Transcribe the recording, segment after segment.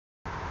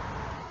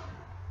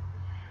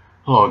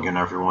Hello again,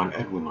 everyone.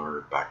 Edwin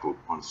Learnard back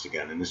once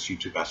again in this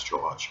YouTube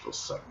astrological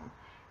segment.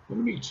 I'm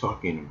going to be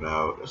talking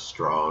about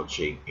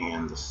astrology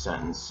and the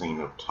sentencing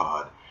of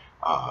Todd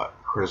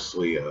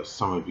Chrisley.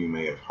 Some of you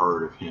may have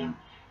heard of him.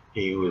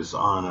 He was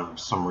on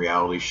some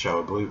reality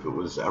show. I believe it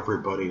was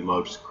Everybody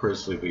Loves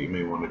Chrisley, but you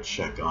may want to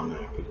check on the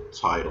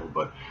title,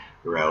 but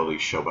the reality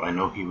show. But I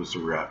know he was a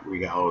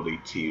reality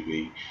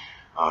TV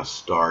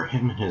star.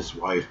 Him and his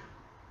wife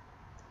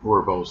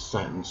were both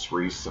sentenced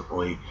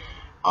recently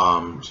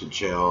to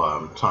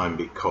jail time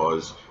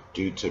because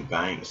due to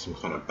some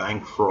kind of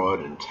bank fraud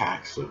and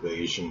tax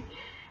evasion.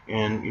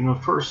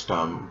 And first,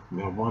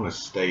 want to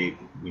state,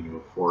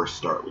 before I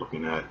start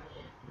looking at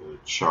the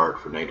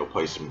chart for natal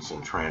placements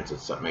and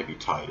transits that may be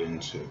tied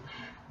into,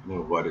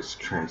 what has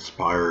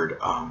transpired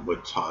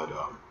with Todd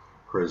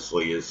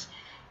Chrisley is,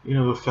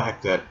 the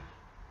fact that,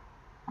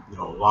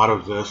 a lot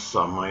of this,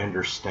 my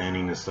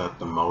understanding is that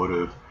the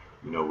motive,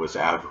 was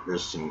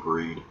avarice and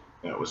greed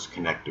that was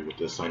connected with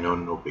this. I know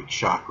no big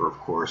shocker, of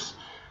course,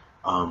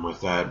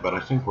 with that, but I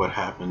think what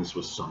happens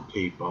with some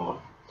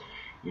people,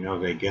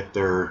 they get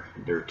their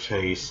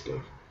taste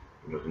of,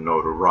 the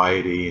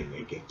notoriety, and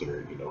they get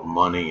their,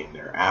 money, and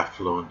they're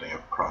affluent, they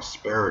have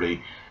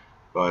prosperity,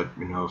 but,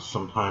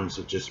 sometimes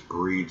it just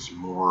breeds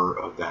more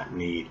of that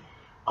need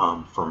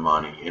for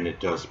money, and it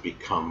does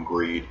become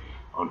greed.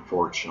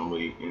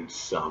 Unfortunately, in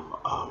some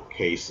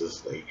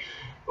cases,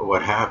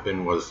 what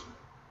happened was,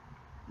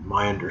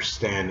 my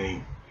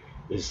understanding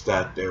is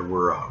that there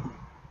were,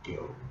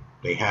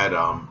 they had,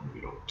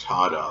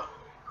 Todd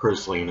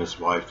Chrisley and his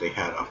wife, they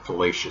had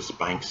fallacious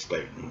bank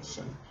statements,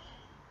 and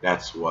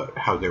that's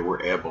how they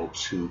were able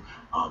to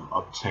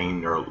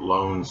obtain their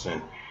loans.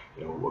 And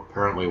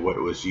apparently, what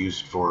it was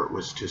used for, it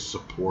was to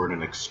support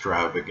an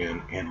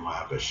extravagant and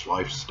lavish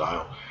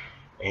lifestyle.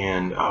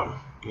 And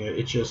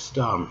it just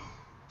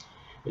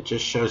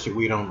shows you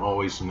we don't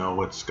always know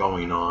what's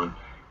going on,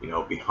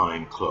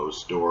 behind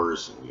closed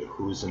doors, and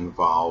who's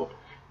involved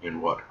in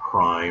what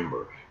crime,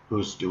 or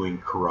who's doing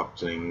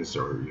corrupt things,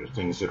 or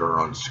things that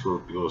are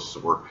unscrupulous,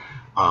 or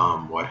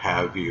what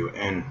have you.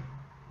 And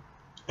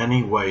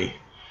anyway,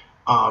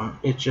 and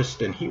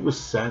he was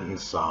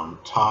sentenced.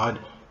 Todd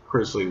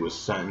Chrisley was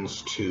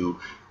sentenced to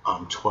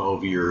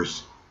 12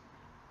 years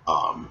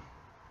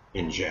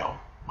in jail.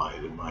 My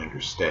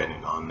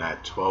understanding on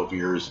that, 12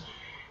 years.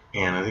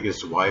 And I think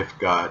his wife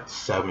got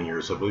 7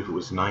 years. I believe it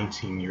was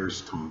 19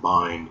 years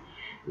combined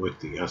with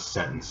the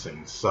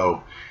sentencing.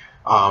 So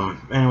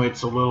anyway,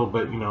 it's a little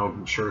bit,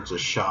 I'm sure it's a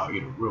shock,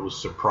 real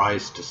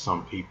surprise to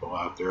some people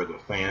out there,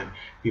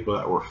 people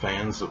that were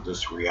fans of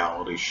this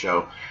reality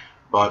show.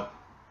 But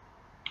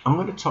I'm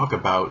going to talk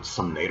about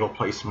some natal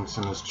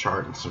placements in this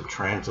chart and some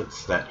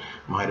transits that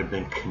might have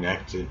been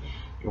connected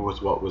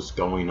with what was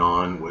going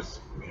on with,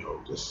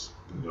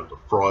 the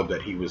fraud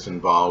that he was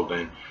involved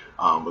in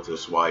with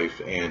his wife.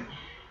 And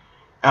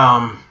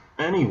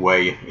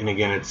anyway, and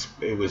again,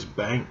 it was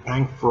bank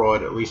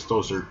fraud. At least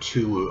those are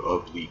two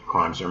of the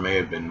crimes. There may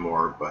have been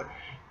more, but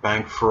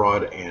bank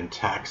fraud and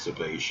tax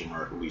evasion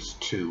are at least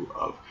two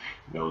of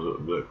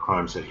the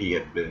crimes that he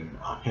had been,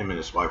 him and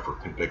his wife were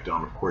convicted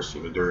on. Of course,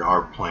 they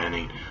are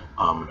planning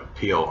an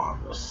appeal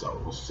on this, so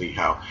we'll see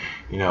how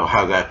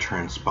how that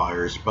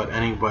transpires. But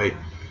anyway,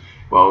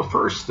 well, the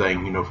first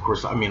thing, of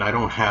course, I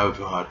don't have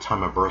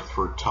time of birth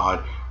for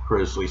Todd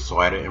Chrisley, so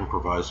I had to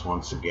improvise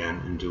once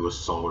again and do a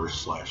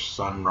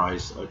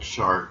solar/sunrise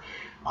chart.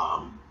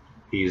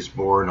 He is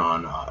born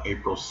on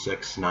April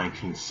 6,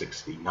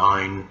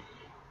 1969.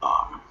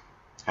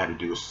 Had to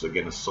do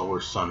again a solar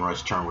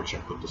sunrise chart, which I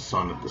put the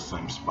sun at the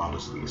same spot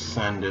as the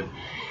ascendant.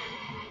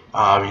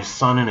 His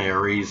sun in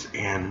Aries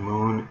and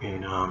moon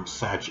in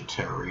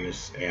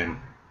Sagittarius, and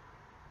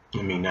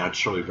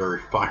naturally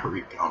very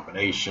fiery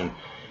combination.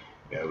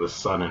 The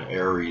sun in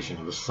Aries,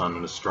 the sun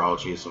in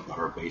astrology is about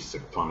our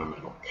basic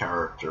fundamental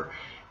character,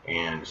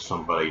 and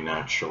somebody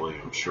naturally,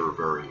 I'm sure,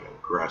 very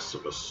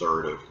aggressive,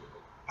 assertive,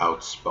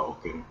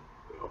 outspoken,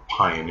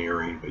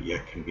 pioneering, but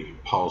yet can be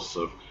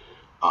impulsive.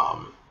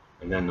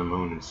 And then the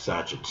moon in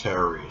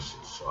Sagittarius,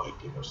 it's like,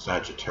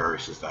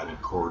 Sagittarius is that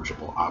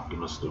incorrigible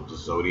optimist of the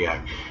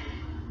zodiac.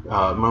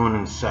 Moon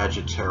in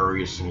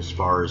Sagittarius, and as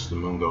far as the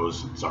moon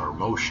goes, it's our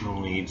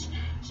emotional needs.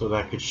 So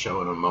that could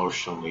show an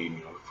emotional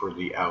need, for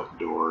the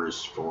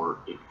outdoors, for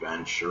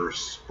adventure,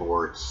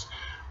 sports,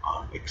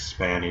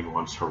 expanding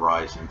one's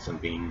horizons, and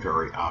being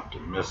very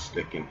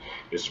optimistic. And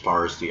as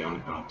far as the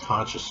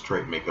unconscious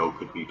trait may go,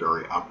 could be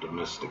very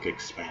optimistic,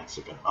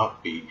 expansive, and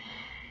upbeat.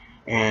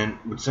 And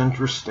what's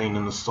interesting,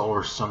 in the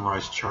solar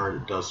sunrise chart,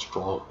 it does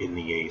fall in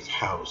the 8th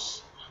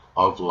house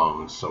of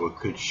loans, so it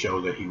could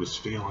show that he was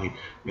feeling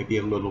maybe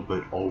a little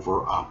bit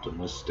over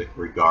optimistic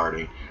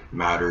regarding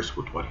matters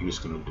with what he was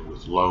going to do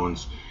with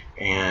loans.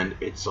 And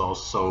it's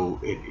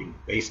also,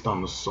 based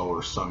on the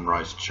solar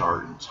sunrise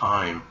chart and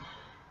time,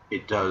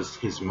 it does,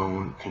 his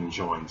moon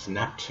conjoins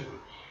Neptune,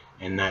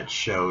 and that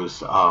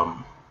shows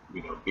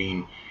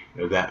being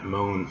that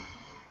moon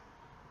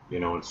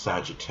in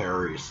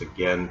Sagittarius,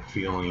 again,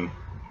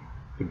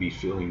 could be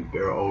feeling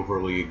very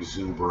overly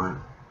exuberant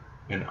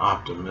and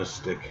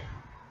optimistic,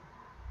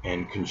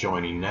 and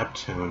conjoining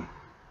Neptune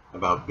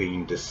about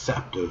being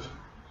deceptive,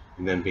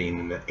 and then being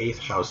in the 8th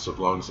house of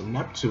loans. And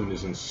Neptune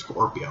is in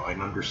Scorpio. I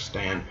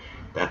understand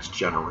that's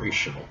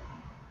generational,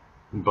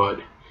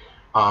 but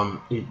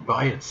it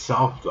by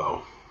itself,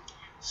 though,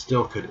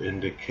 still could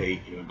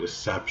indicate,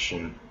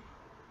 deception,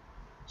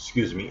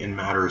 in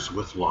matters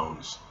with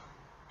loans,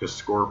 because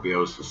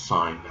Scorpio is the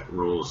sign that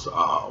rules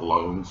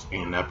loans,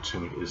 and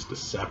Neptune is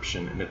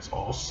deception. And it's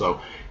also,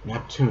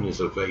 Neptune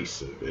is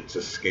evasive, it's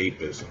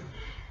escapism,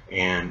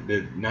 and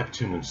the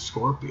Neptune in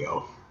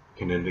Scorpio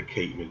can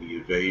indicate, the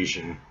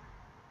evasion,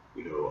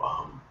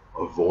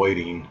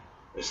 avoiding,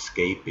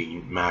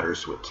 escaping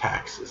matters with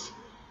taxes,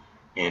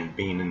 and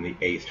being in the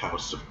 8th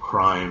house of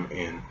crime.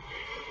 And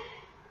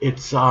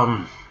it's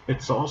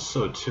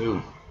also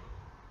too,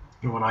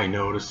 what I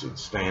notice it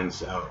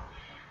stands out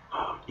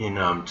in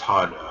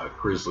Todd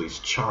Chrisley's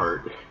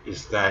chart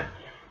is that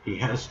he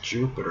has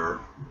Jupiter,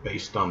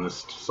 based on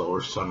this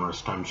solar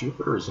sunrise time.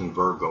 Jupiter is in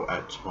Virgo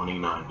at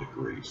 29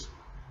 degrees,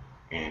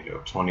 and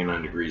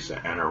 29 degrees is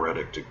an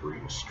anaretic degree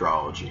in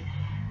astrology.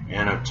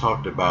 And I've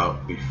talked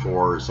about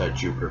before is that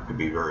Jupiter could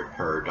be very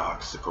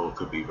paradoxical, it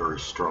could be very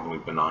strongly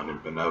benign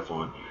and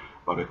benevolent,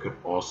 but it could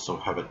also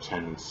have a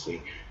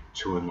tendency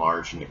to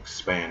enlarge and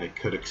expand. It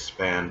could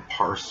expand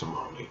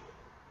parsimony,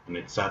 and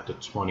it's at the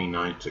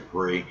 29th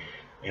degree,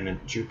 and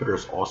Jupiter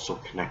is also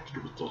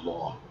connected with the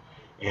law.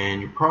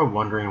 And you're probably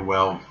wondering,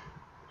 well,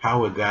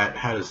 how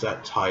does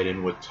that tie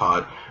in with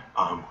Todd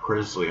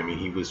Chrisley? I mean,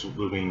 he was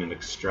living an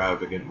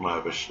extravagant,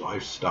 lavish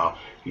lifestyle.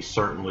 He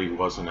certainly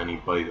wasn't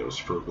anybody that was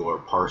frugal or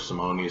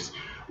parsimonious.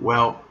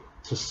 Well,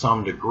 to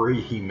some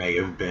degree, he may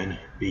have been,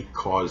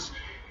 because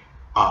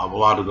a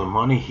lot of the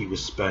money he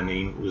was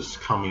spending was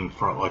coming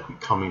from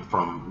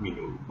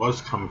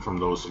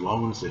those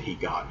loans that he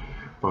got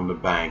from the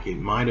bank. It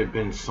might have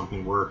been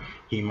something where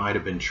he might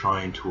have been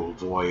trying to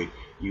avoid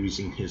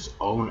using his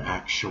own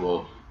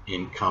actual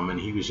income, and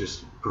he was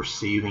just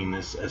perceiving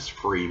this as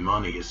free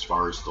money as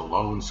far as the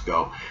loans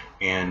go.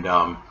 And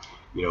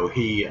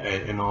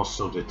and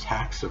also the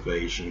tax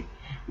evasion,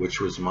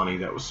 which was money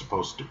that was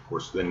supposed to, of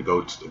course, then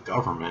go to the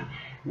government,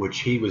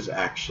 which he was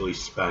actually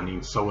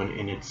spending. So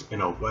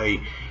in a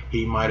way,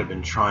 he might have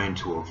been trying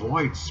to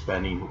avoid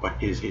spending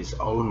his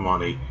own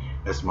money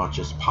as much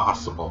as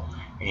possible.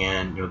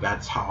 And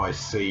that's how I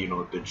see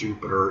the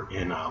Jupiter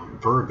in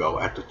Virgo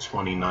at the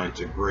 29th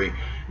degree.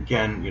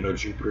 Again,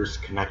 Jupiter is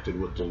connected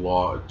with the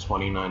law. At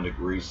 29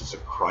 degrees is a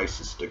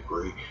crisis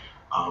degree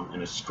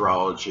in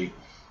astrology.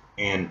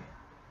 And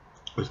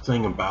the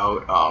thing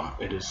about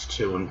it is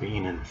too, and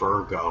being in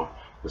Virgo,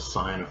 the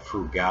sign of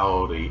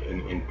frugality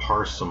and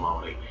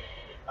parsimony.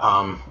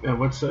 And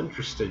what's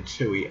interesting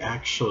too, he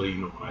actually,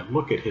 when I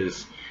look at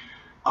his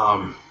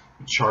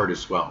chart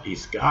as well,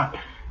 he's got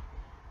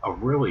a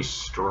really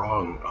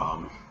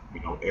strong,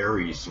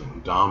 Aries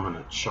and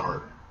dominant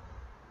chart.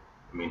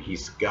 I mean,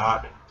 he's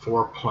got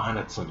 4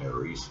 planets in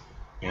Aries,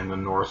 and the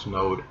North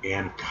Node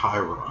and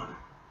Chiron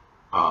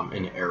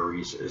in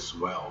Aries as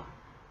well.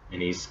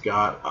 And he's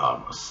got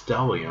a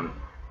stellium,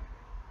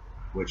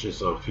 which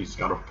is he's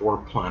got a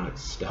 4-planet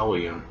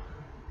stellium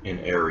in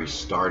Aries,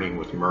 starting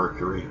with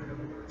Mercury,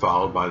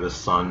 followed by the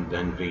Sun,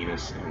 then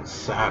Venus, and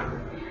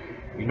Saturn.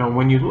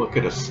 When you look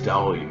at a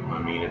stellium,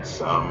 I mean, it's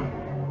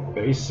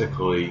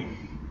basically,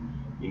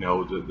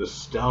 the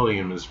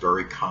stellium is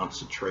very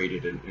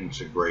concentrated and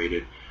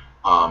integrated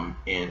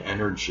in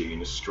energy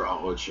and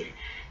astrology.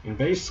 And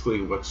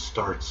basically what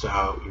starts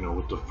out,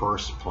 with the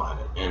first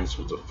planet ends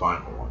with the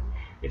final one.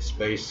 It's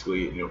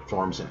basically,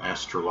 forms an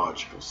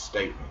astrological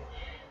statement.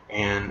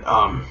 And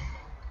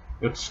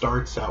it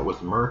starts out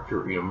with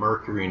Mercury.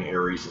 Mercury in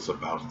Aries is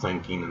about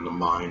thinking in the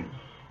mind.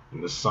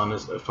 And the Sun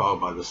is followed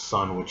by the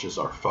Sun, which is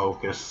our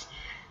focus.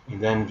 And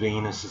then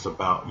Venus is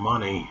about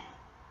money.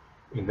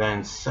 And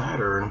then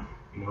Saturn,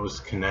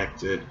 is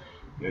connected,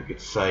 you could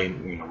say,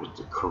 with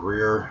the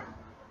career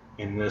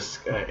in this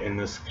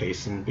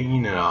case. And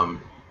being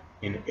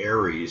in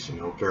Aries,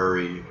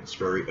 it's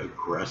very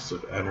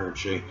aggressive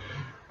energy.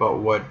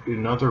 But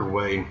another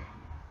way,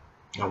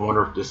 I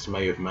wonder if this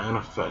may have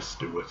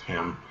manifested with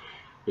him,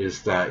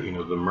 is that,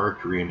 the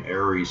Mercury in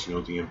Aries,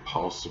 the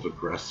impulsive,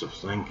 aggressive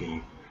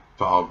thinking,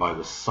 followed by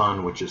the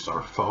Sun, which is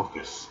our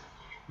focus.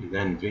 And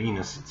then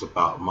Venus, it's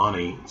about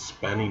money,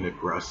 spending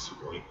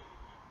aggressively.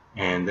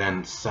 And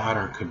then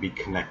Saturn could be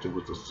connected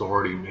with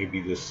authority. Maybe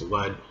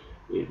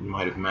it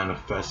might have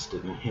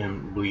manifested in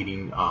him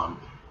leading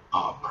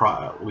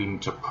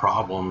to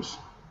problems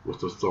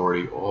with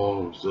authority.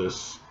 All of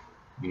this,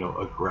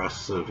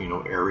 aggressive,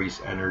 Aries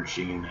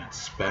energy and that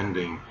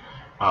spending.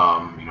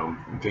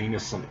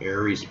 Venus and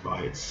Aries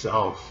by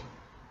itself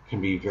can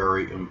be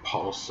very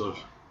impulsive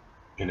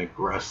and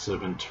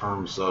aggressive in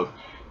terms of,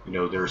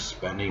 their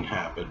spending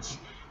habits.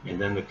 And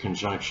then the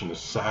conjunction of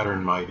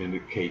Saturn might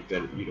indicate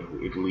that,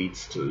 it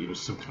leads to,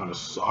 some kind of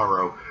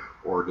sorrow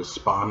or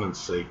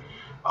despondency.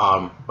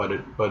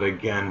 But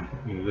again,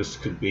 this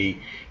could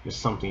be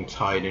something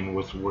tied in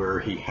with where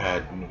he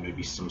had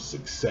maybe some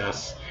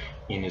success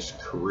in his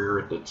career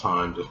at the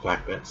time, the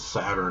fact that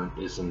Saturn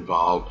is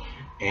involved.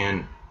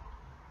 And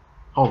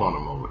Hold on a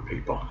moment,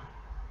 people.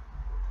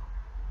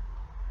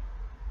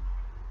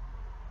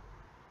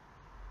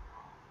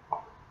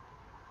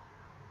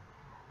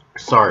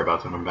 Sorry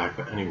about that, I'm back.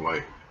 But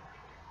anyway,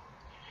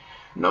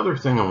 another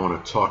thing I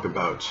want to talk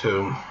about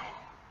too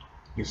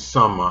is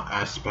some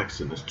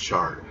aspects in this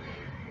chart.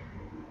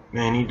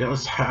 And he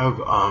does have,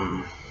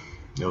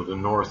 the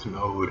North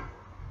Node,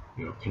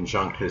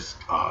 conjunct his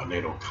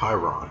natal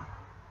Chiron,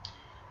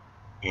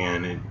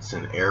 and it's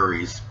in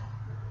Aries,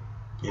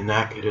 and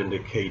that could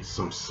indicate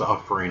some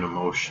suffering,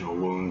 emotional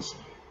wounds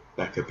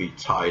that could be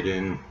tied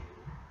in,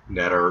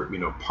 that are,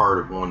 part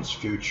of one's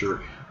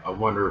future. I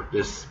wonder if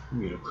this,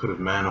 could have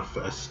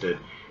manifested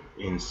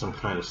in some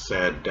kind of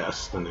sad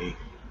destiny,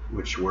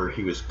 where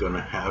he was going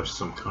to have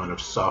some kind of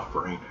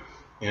suffering,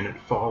 and it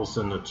falls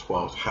in the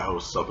 12th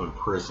house of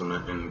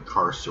imprisonment and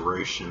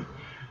incarceration.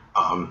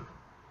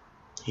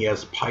 He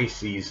has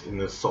Pisces in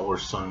the solar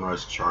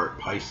sunrise chart,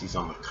 Pisces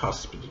on the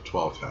cusp of the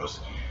 12th house,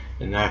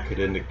 and that could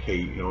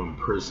indicate,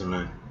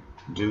 imprisonment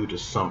due to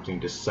something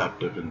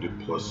deceptive and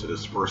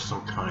duplicitous, for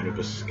some kind of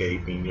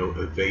escaping,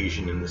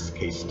 evasion, in this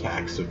case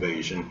tax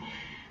evasion.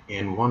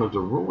 And one of the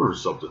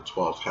rulers of the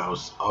 12th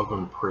house of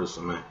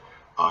imprisonment,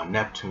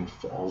 Neptune,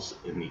 falls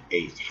in the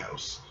 8th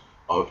house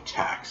of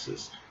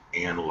taxes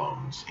and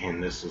loans,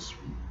 and this is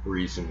the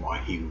reason why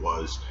he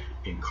was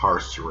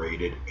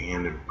incarcerated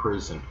and in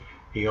prison.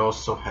 He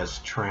also has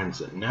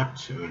transit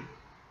Neptune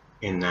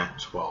in that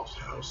 12th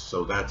house,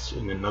 so that's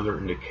another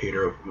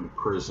indicator of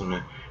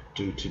imprisonment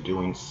due to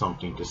doing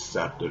something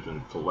deceptive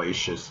and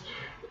fallacious.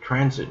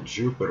 Transit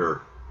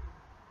Jupiter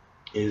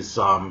is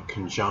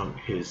conjunct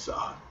his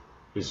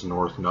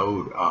North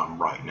Node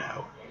right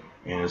now,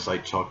 and as I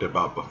talked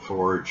about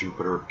before,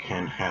 Jupiter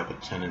can have a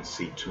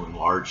tendency to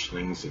enlarge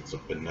things. It's a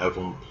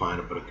benevolent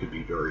planet, but it could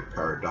be very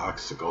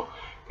paradoxical.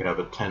 It could have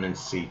a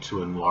tendency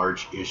to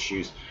enlarge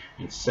issues,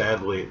 and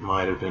sadly it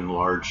might have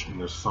enlarged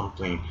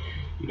something,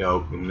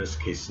 in this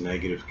case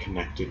negative,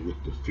 connected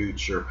with the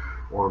future,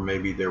 or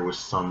maybe there was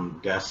some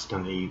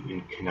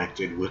destiny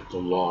connected with the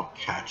law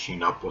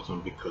catching up with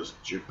him, because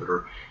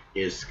Jupiter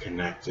is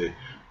connected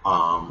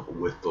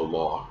with the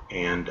law,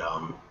 and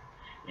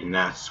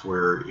that's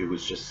where it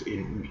was just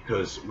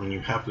because when you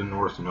have the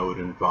North Node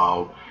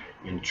involved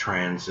in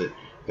transit,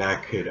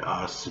 that could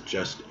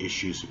suggest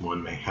issues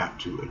one may have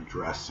to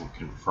address and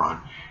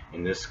confront,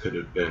 and this could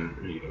have been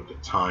the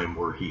time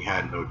where he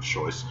had no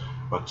choice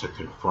but to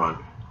confront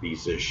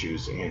these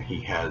issues, and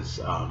he has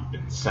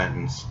been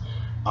sentenced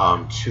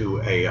to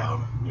a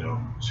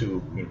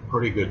to a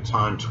pretty good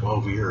time.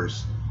 12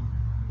 years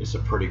is a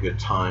pretty good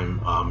time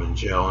in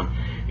jail.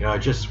 And I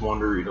just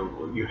wonder,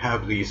 you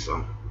have these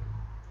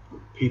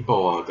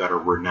people that are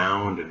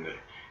renowned, and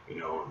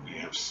they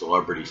have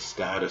celebrity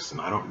status,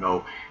 and I don't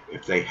know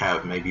if they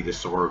have maybe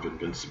this aura of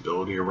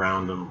invincibility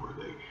around them, where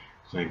they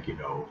think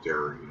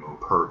they're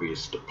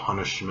impervious to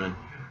punishment,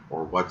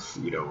 or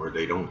or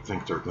they don't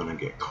think they're going to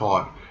get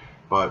caught.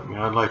 But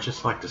I'd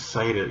just like to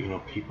say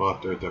to people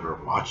out there that are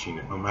watching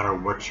it, no matter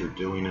what you're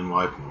doing in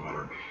life, no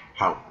matter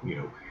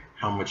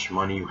how much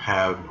money you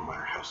have, no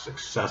matter how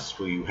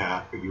successful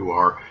you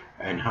are,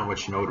 and how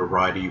much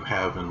notoriety you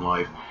have in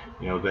life,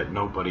 that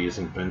nobody is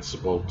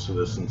invincible to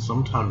this. And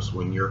sometimes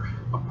when you're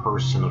a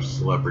person of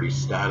celebrity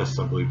status,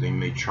 I believe they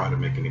may try to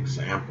make an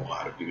example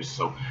out of you.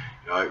 So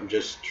I'm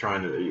just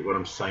trying to, what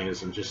I'm saying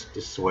is, I'm just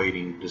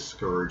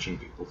discouraging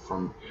people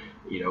from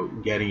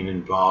getting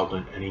involved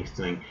in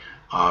anything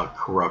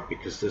corrupt,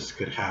 because this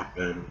could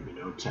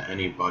happen to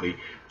anybody.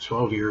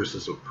 12 years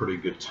is a pretty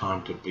good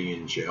time to be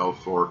in jail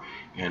for.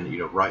 And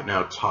right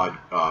now Todd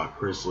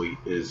Chrisley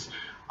is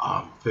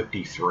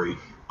 53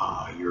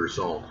 years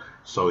old,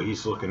 so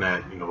he's looking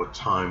at a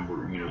time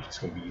where he's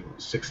going to be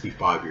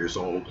 65 years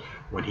old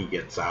when he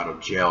gets out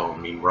of jail. I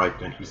mean, right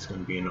then he's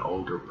going to be an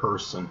older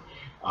person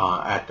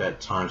at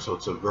that time, so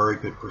it's a very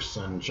good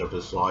percentage of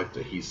his life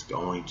that he's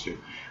going to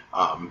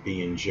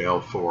be in jail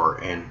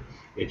for. And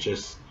it's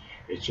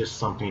just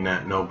something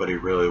that nobody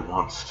really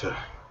wants to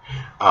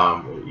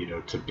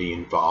to be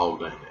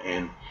involved in.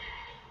 And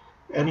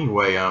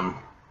anyway,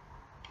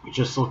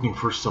 just looking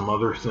for some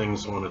other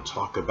things I want to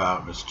talk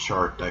about in this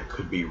chart that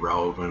could be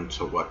relevant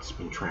to what's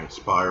been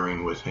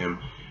transpiring with him.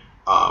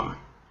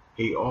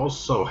 He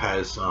also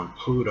has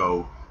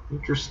Pluto.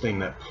 Interesting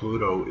that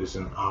Pluto is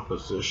in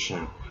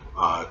opposition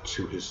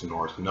to his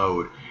North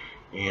Node,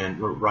 and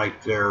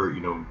right there,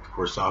 of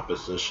course,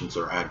 oppositions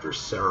are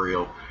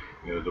adversarial.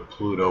 The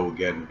Pluto,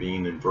 again,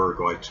 being in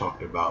Virgo, I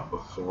talked about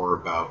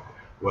before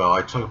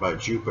I talked about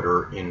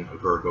Jupiter in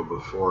Virgo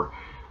before,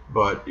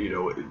 but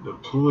the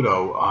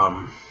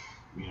Pluto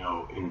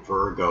in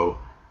Virgo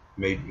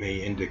may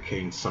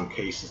indicate in some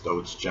cases, though,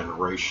 it's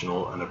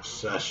generational, an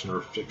obsession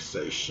or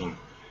fixation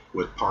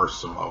with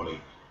parsimony.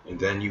 And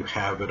then you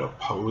have it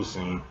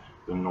opposing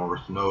the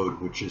North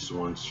Node, which is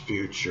one's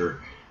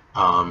future.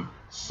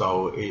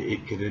 So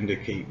it could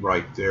indicate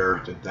right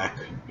there that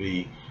could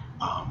be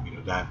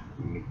that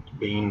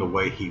being the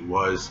way he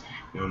was,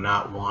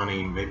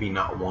 maybe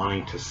not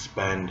wanting to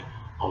spend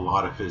a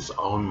lot of his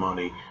own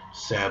money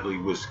sadly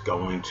was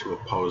going to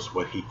oppose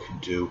what he could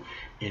do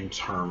in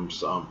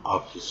terms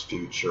of his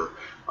future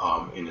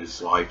in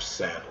his life,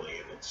 sadly.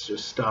 And it's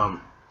just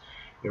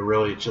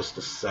really just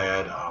a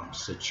sad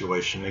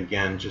situation.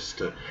 Again, just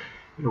to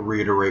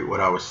reiterate what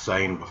I was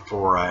saying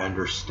before, I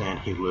understand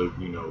he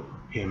lived,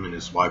 him and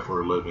his wife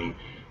were living,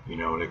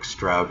 an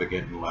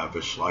extravagant and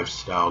lavish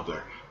lifestyle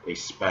there. They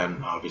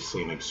spent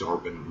obviously an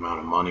exorbitant amount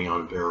of money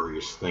on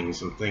various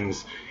things, and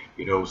things,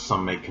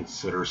 some may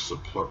consider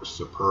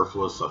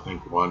superfluous. I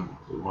think one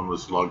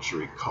was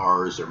luxury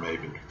cars, or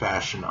maybe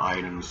fashion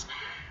items.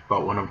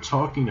 But what I'm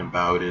talking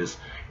about is,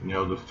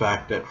 the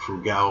fact that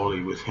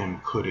frugality with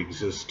him could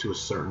exist to a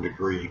certain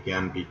degree,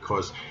 again,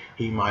 because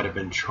he might have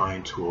been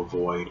trying to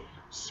avoid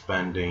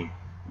spending,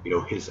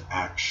 his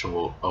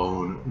actual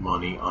own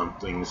money on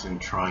things,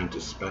 and trying to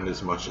spend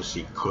as much as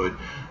he could.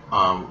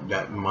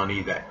 That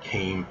money that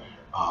came,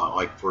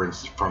 like for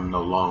instance, from the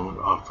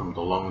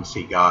loans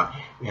he got,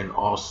 and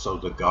also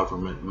the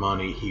government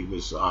money. He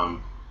was,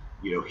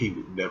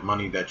 that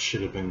money that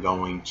should have been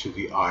going to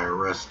the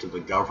IRS, to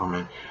the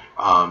government,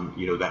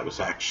 that was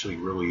actually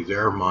really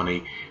their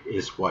money,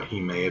 is what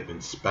he may have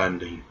been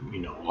spending,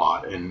 a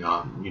lot. And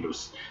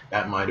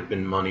that might have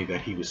been money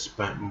that he was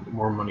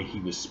more money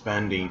he was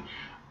spending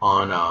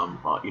on,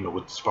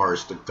 as far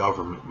as the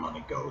government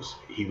money goes.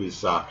 He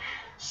was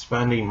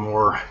spending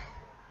more,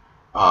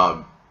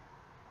 the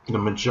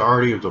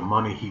majority of the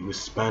money he was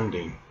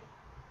spending,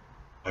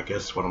 I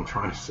guess what I'm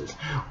trying to say is,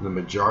 the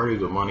majority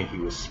of the money he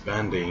was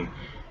spending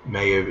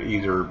may have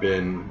either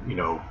been,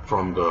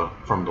 from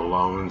the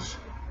loans,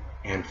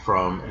 and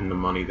the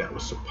money that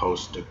was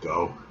supposed to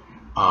go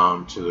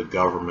to the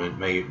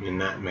government, and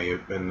that may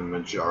have been the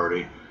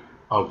majority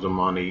of the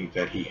money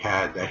that he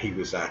had, that he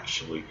was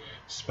actually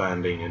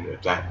spending, and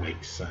if that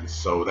makes sense.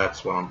 So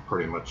that's what I'm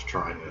pretty much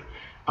trying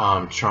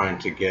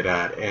to get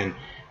at. And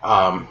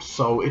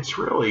so it's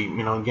really,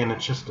 again,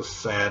 it's just a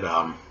sad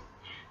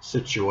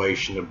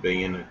situation to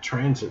be in. A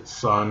transit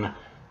Sun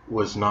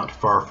was not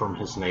far from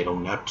his natal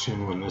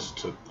Neptune when this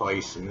took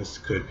place, and this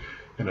could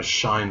kind of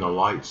shine the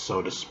light,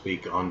 so to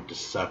speak, on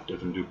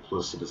deceptive and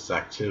duplicitous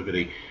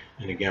activity.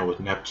 And again,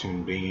 with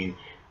Neptune being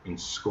in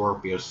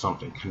Scorpio,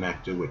 something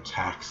connected with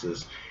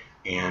taxes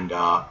and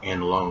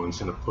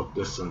loans, and to put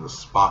this in the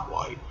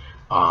spotlight,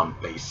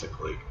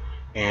 basically.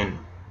 And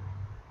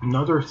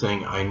another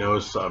thing I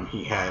noticed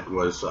he had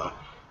was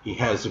he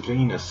has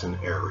Venus in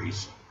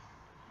Aries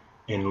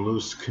in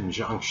loose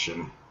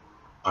conjunction.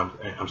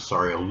 I'm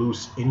sorry, a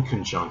loose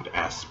inconjunct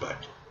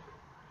aspect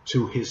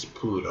to his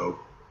Pluto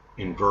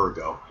in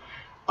Virgo.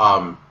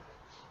 And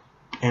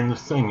the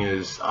thing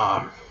is,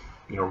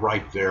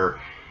 right there,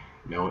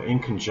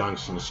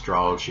 inconjuncts in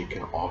astrology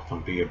can often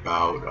be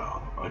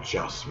about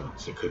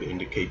adjustments. It could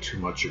indicate too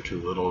much or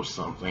too little of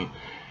something.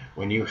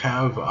 When you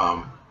have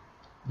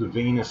the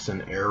Venus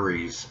in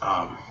Aries,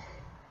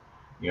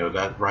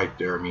 that right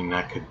there,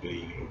 that could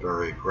be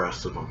very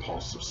aggressive,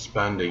 impulsive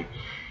spending.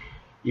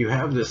 You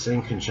have this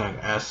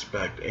inconjunct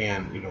aspect,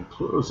 and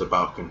Pluto's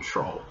about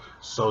control,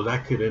 so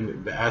that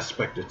could the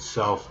aspect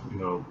itself,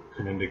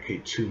 can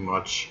indicate too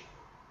much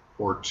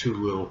or too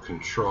little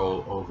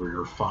control over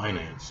your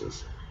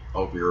finances,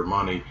 over your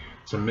money.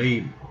 To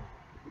me,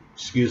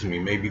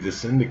 maybe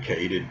this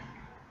indicated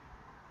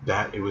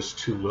that it was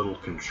too little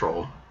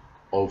control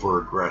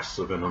over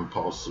aggressive and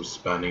impulsive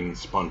spending.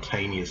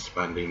 Spontaneous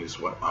spending is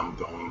what I'm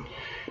going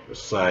to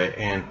say.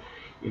 And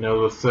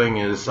the thing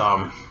is,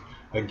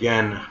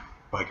 again,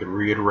 if I could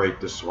reiterate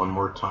this one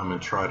more time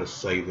and try to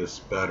say this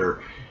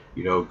better,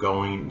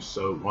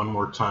 one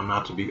more time,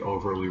 not to be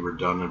overly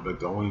redundant, but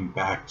going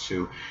back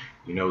to,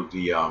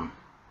 the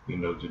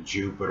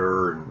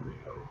Jupiter and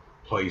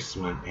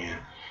placement, and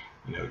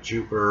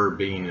Jupiter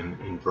being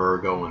in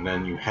Virgo, and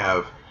then you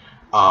have,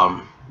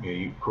 of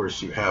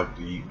course, you have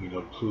the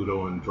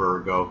Pluto in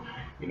Virgo.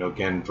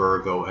 Again,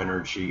 Virgo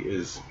energy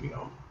is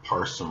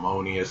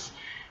parsimonious,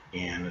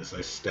 and as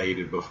I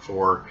stated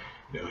before,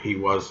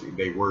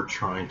 they were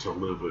trying to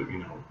live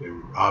they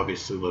were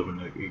obviously living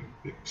an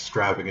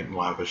extravagant and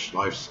lavish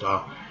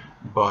lifestyle,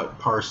 but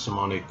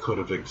parsimony could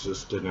have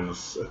existed in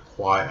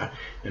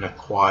a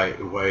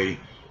quiet way,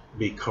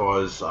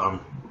 because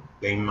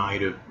they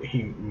might have,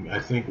 I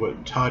think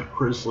what Todd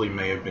Chrisley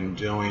may have been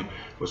doing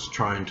was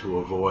trying to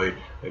avoid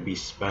maybe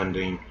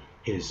spending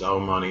his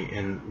own money,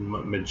 and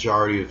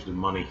majority of the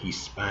money he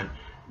spent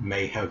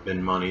may have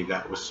been money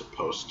that was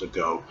supposed to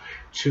go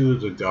to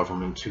the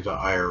government, to the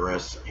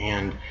IRS,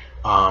 and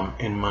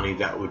money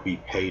that would be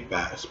paid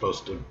back,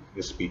 supposed to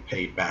just be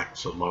paid back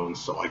to loans.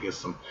 So I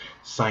guess I'm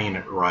saying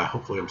it right.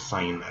 Hopefully I'm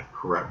saying that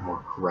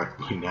more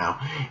correctly now,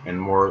 and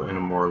in a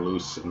more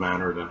lucid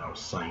manner than I was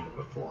saying it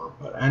before.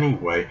 But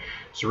anyway,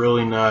 it's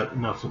really not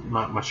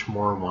much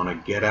more I want to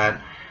get at.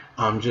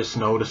 I'm just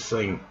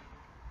noticing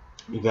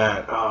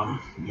that I'm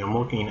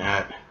looking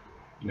at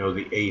the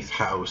 8th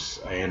house,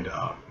 and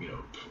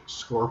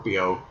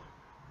Scorpio,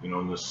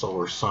 in the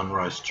solar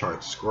sunrise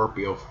chart,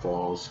 Scorpio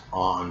falls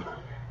on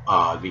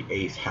the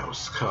 8th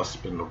house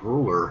cusp, and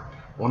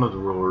one of the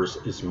rulers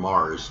is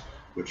Mars.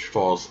 which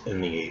falls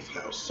in the 8th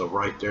house. So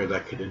right there,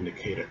 that could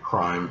indicate a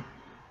crime.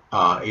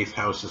 8th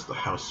house is the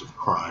house of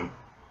crime.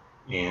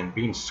 And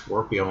being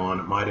Scorpio on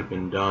it might have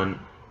been done,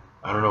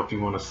 I don't know if you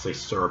want to say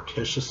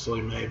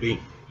surreptitiously maybe,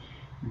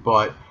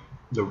 but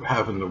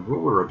having the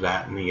ruler of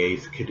that in the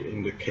 8th could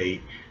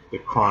indicate the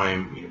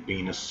crime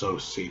being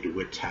associated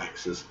with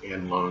taxes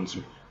and loans.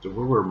 The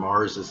ruler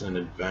Mars is an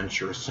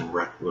adventurous and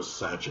reckless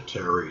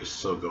Sagittarius,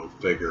 so go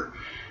figure.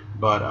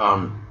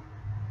 But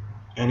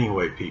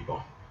anyway,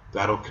 people,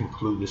 that'll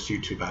conclude this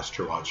YouTube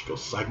astrological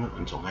segment.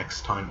 Until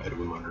next time,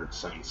 Edwin Learnard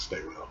saying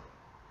stay well.